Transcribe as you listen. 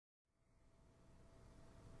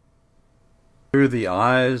Through the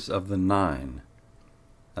Eyes of the Nine,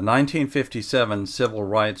 a 1957 civil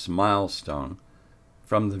rights milestone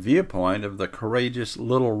from the viewpoint of the courageous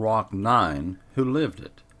Little Rock Nine who lived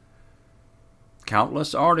it.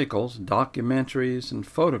 Countless articles, documentaries, and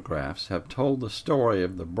photographs have told the story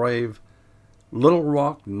of the brave Little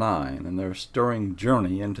Rock Nine and their stirring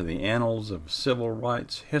journey into the annals of civil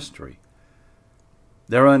rights history.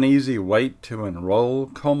 Their uneasy wait to enroll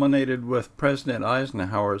culminated with President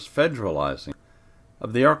Eisenhower's federalizing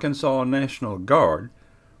of the Arkansas National Guard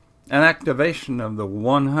and activation of the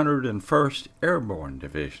 101st Airborne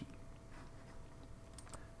Division.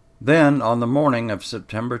 Then, on the morning of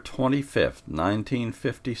September 25,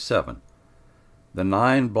 1957, the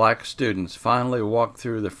 9 black students finally walked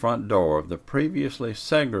through the front door of the previously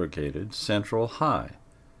segregated Central High.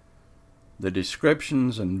 The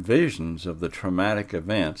descriptions and visions of the traumatic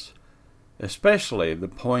events, especially the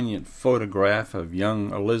poignant photograph of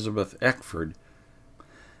young Elizabeth Eckford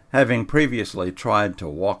having previously tried to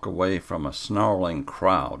walk away from a snarling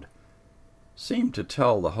crowd, seemed to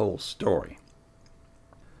tell the whole story.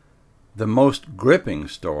 The most gripping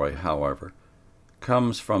story, however,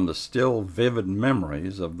 comes from the still vivid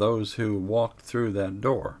memories of those who walked through that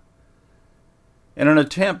door. In an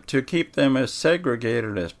attempt to keep them as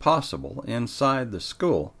segregated as possible inside the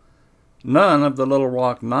school, none of the Little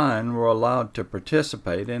Rock Nine were allowed to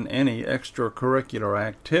participate in any extracurricular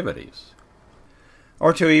activities,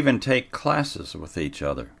 or to even take classes with each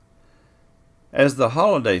other. As the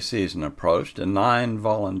holiday season approached, a Nine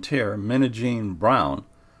volunteer, Minnie Brown,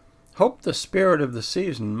 hoped the spirit of the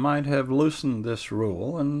season might have loosened this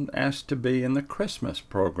rule and asked to be in the Christmas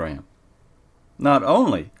program. Not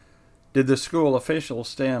only did the school officials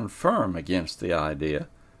stand firm against the idea,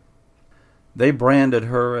 they branded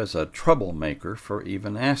her as a troublemaker for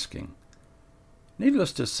even asking.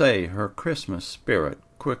 Needless to say, her Christmas spirit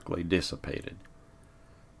quickly dissipated.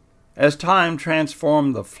 As time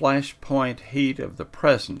transformed the flashpoint heat of the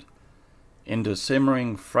present into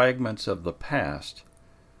simmering fragments of the past,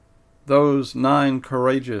 those 9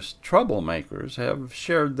 courageous troublemakers have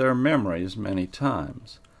shared their memories many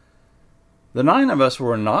times. The 9 of us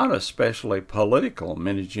were not especially political,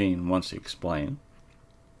 Minnie Jean once explained.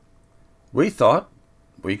 We thought,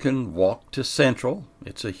 we can walk to Central.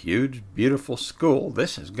 It's a huge, beautiful school.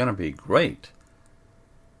 This is going to be great.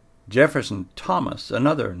 Jefferson Thomas,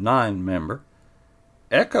 another 9 member,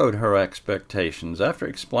 echoed her expectations after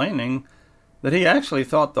explaining that he actually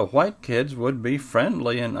thought the white kids would be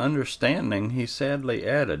friendly and understanding. He sadly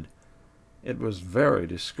added, it was very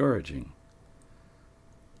discouraging.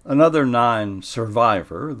 Another 9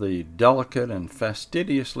 survivor, the delicate and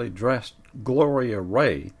fastidiously dressed Gloria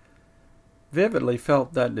Ray, vividly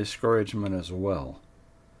felt that discouragement as well.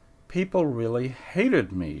 People really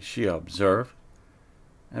hated me, she observed,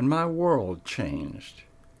 and my world changed.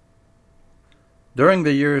 During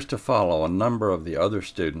the years to follow, a number of the other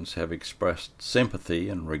students have expressed sympathy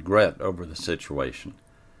and regret over the situation.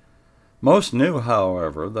 Most knew,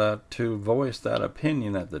 however, that to voice that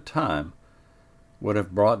opinion at the time would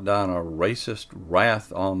have brought down a racist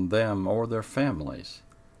wrath on them or their families.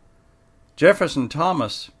 Jefferson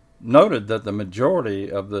Thomas noted that the majority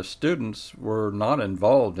of the students were not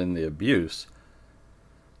involved in the abuse.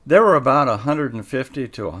 There were about 150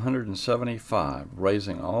 to 175,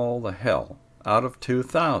 raising all the hell out of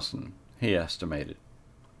 2,000, he estimated.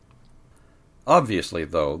 Obviously,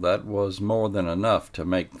 though, that was more than enough to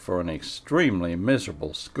make for an extremely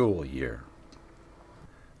miserable school year.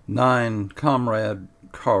 9 Comrade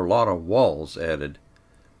Carlotta Walls added,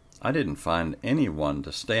 I didn't find anyone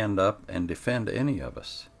to stand up and defend any of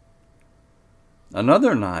us.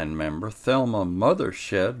 Another 9 member, Thelma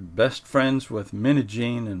Mothershed, best friends with Minnie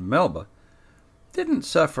Jean and Melba, didn't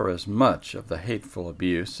suffer as much of the hateful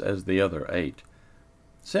abuse as the other 8,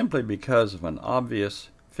 simply because of an obvious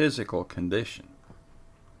physical condition.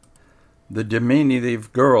 The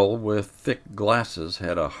diminutive girl with thick glasses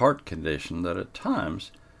had a heart condition that at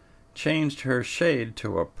times changed her shade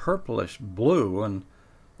to a purplish blue and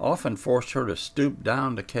often forced her to stoop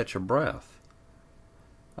down to catch a breath.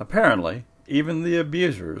 Apparently, even the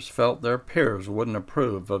abusers felt their peers wouldn't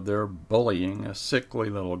approve of their bullying a sickly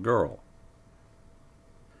little girl.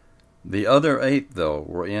 The other 8, though,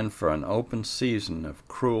 were in for an open season of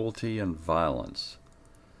cruelty and violence.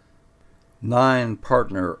 9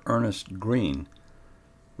 partner Ernest Green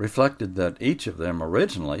reflected that each of them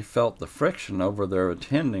originally felt the friction over their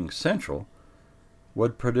attending Central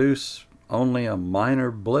would produce only a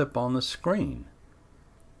minor blip on the screen.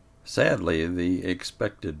 Sadly, the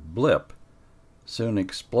expected blip soon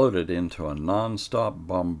exploded into a non-stop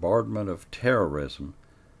bombardment of terrorism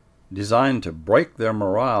designed to break their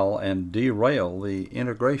morale and derail the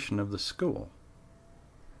integration of the school.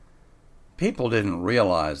 People didn't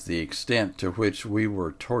realize the extent to which we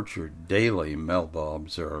were tortured daily, Melba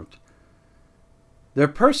observed. Their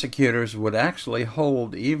persecutors would actually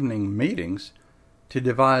hold evening meetings to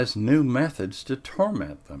devise new methods to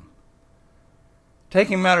torment them.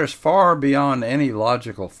 Taking matters far beyond any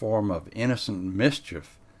logical form of innocent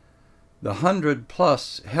mischief, the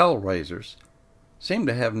 100-plus hell-raisers seemed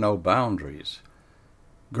to have no boundaries.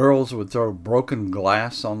 Girls would throw broken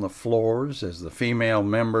glass on the floors as the female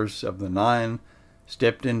members of the 9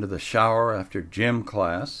 stepped into the shower after gym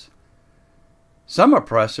class. Some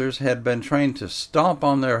oppressors had been trained to stomp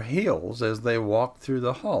on their heels as they walked through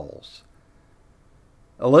the halls.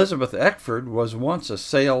 Elizabeth Eckford was once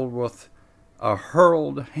assailed with a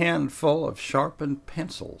hurled handful of sharpened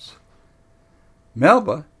pencils.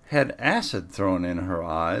 Melba had acid thrown in her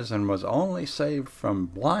eyes and was only saved from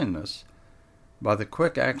blindness by the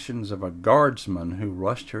quick actions of a guardsman who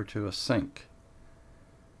rushed her to a sink.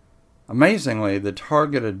 Amazingly, the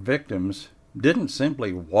targeted victims didn't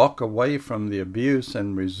simply walk away from the abuse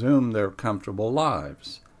and resume their comfortable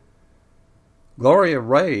lives. Gloria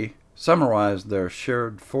Ray summarized their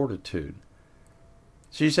shared fortitude.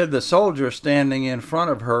 She said the soldier standing in front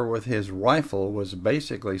of her with his rifle was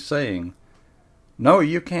basically saying, "No,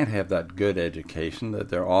 you can't have that good education that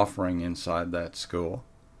they're offering inside that school."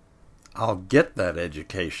 "I'll get that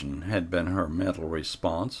education," had been her mental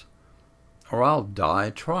response, "or I'll die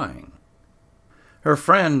trying." Her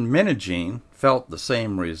friend Minigene felt the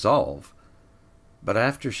same resolve, but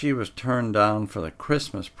after she was turned down for the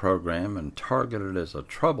Christmas program and targeted as a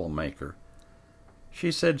troublemaker,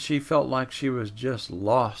 she said she felt like she was just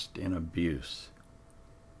lost in abuse.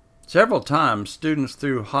 Several times, students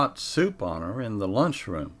threw hot soup on her in the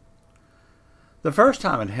lunchroom. The first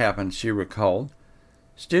time it happened, she recalled,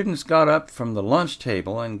 students got up from the lunch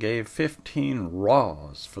table and gave 15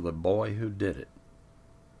 raws for the boy who did it.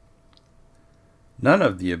 None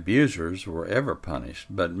of the abusers were ever punished,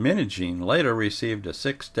 but Minigene later received a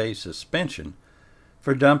 6-day suspension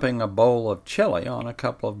for dumping a bowl of chili on a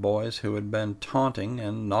couple of boys who had been taunting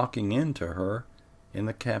and knocking into her in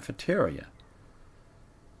the cafeteria.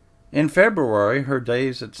 In February, her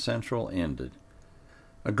days at Central ended.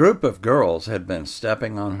 A group of girls had been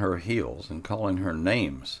stepping on her heels and calling her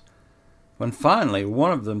names, when finally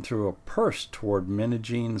one of them threw a purse toward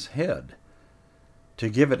Minigene's head. To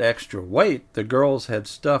give it extra weight, the girls had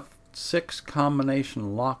stuffed 6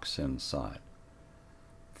 combination locks inside.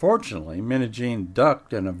 Fortunately, Minigene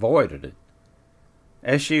ducked and avoided it.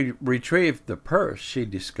 As she retrieved the purse, she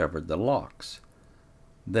discovered the locks.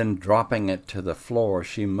 Then, dropping it to the floor,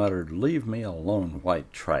 she muttered, "Leave me alone,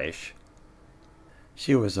 white trash."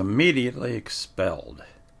 She was immediately expelled.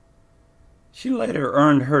 She later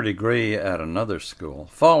earned her degree at another school.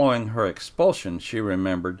 Following her expulsion, she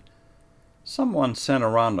remembered, someone sent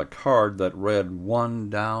around a card that read, "1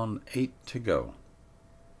 down, 8 to go."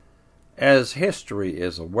 As history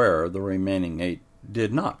is aware, the remaining 8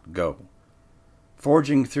 did not go.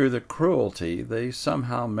 Forging through the cruelty, they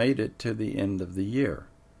somehow made it to the end of the year.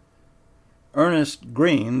 Ernest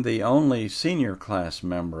Green, the only senior class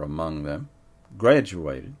member among them,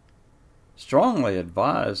 graduated, strongly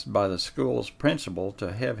advised by the school's principal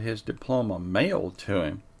to have his diploma mailed to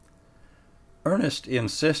him. Ernest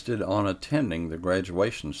insisted on attending the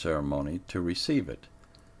graduation ceremony to receive it.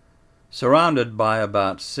 Surrounded by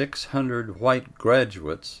about 600 white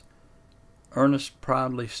graduates, Ernest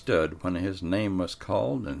proudly stood when his name was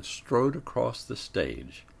called and strode across the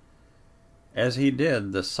stage. As he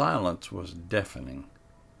did, the silence was deafening,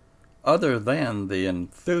 other than the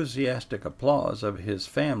enthusiastic applause of his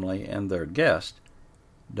family and their guest,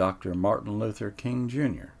 Dr. Martin Luther King,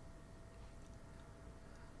 Jr.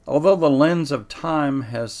 Although the lens of time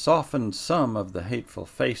has softened some of the hateful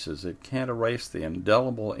faces, it can't erase the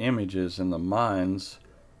indelible images in the minds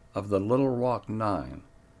of the Little Rock Nine.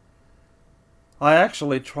 I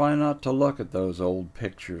actually try not to look at those old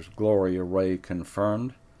pictures, Gloria Ray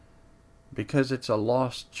confirmed, because it's a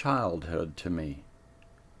lost childhood to me.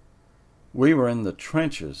 We were in the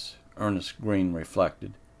trenches, Ernest Green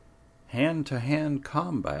reflected, hand-to-hand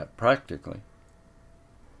combat practically.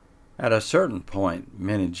 At a certain point,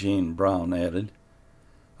 Minigene Brown added,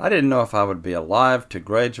 I didn't know if I would be alive to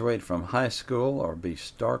graduate from high school or be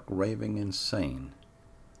stark raving insane.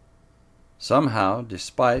 Somehow,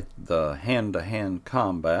 despite the hand-to-hand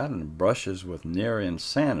combat and brushes with near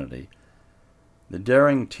insanity, the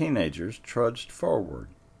daring teenagers trudged forward.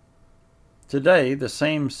 Today, the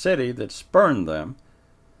same city that spurned them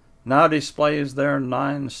now displays their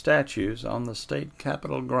 9 statues on the state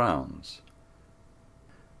capitol grounds.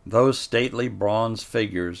 Those stately bronze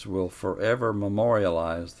figures will forever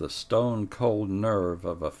memorialize the stone-cold nerve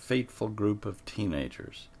of a fateful group of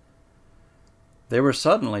teenagers. They were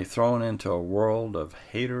suddenly thrown into a world of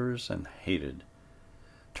haters and hated,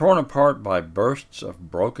 torn apart by bursts of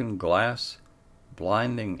broken glass,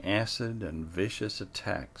 blinding acid, and vicious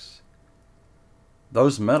attacks.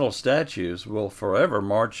 Those metal statues will forever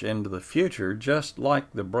march into the future just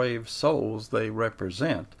like the brave souls they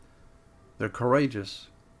represent, the courageous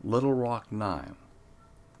Little Rock Nine.